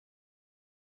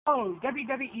Hello,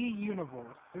 WWE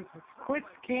Universe. This is Chris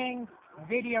King,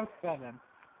 Video 7.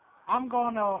 I'm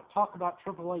going to talk about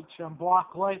Triple H and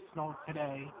Brock Lesnar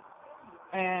today,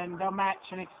 and the match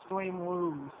in Extreme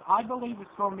Rules. I believe it's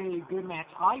going to be a good match.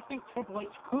 I think Triple H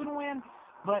could win,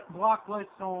 but Brock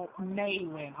Lesnar may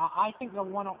win. I think the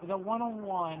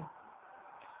one-on-one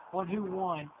on who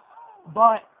won.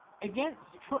 But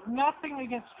nothing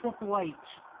against Triple H.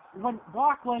 When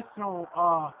Brock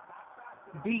Lesnar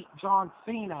beat John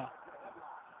Cena,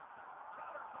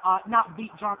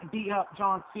 beat up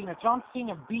John Cena. John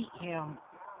Cena beat him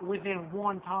within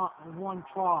one time.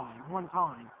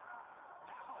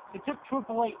 It took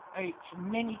Triple H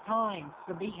many times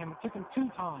to beat him. It took him 2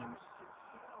 times.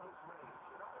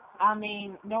 I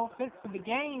mean, no offense to the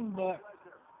game, but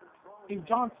if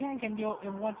John Cena can do it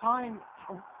in one time,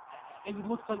 it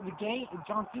looks like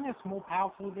John Cena's more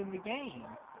powerful than the game.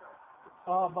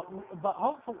 But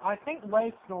hopefully, I think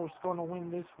Lesnar is going to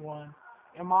win this one,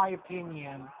 in my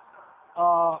opinion.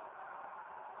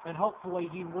 And hopefully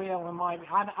he will.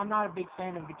 I'm not a big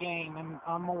fan of the game, and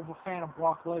I'm more of a fan of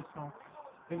Brock Lesnar.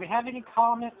 If you have any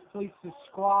comments, please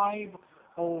subscribe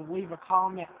or leave a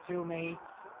comment to me.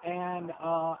 And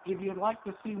if you'd like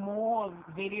to see more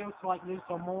videos like this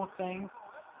or more things,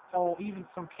 or even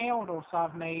some calendars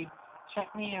I've made,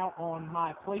 check me out on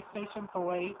my PlayStation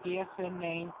 3 PSN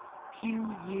name,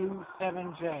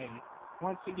 Wwe13.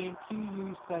 Once again,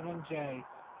 Wwe13.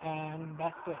 And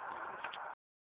that's it.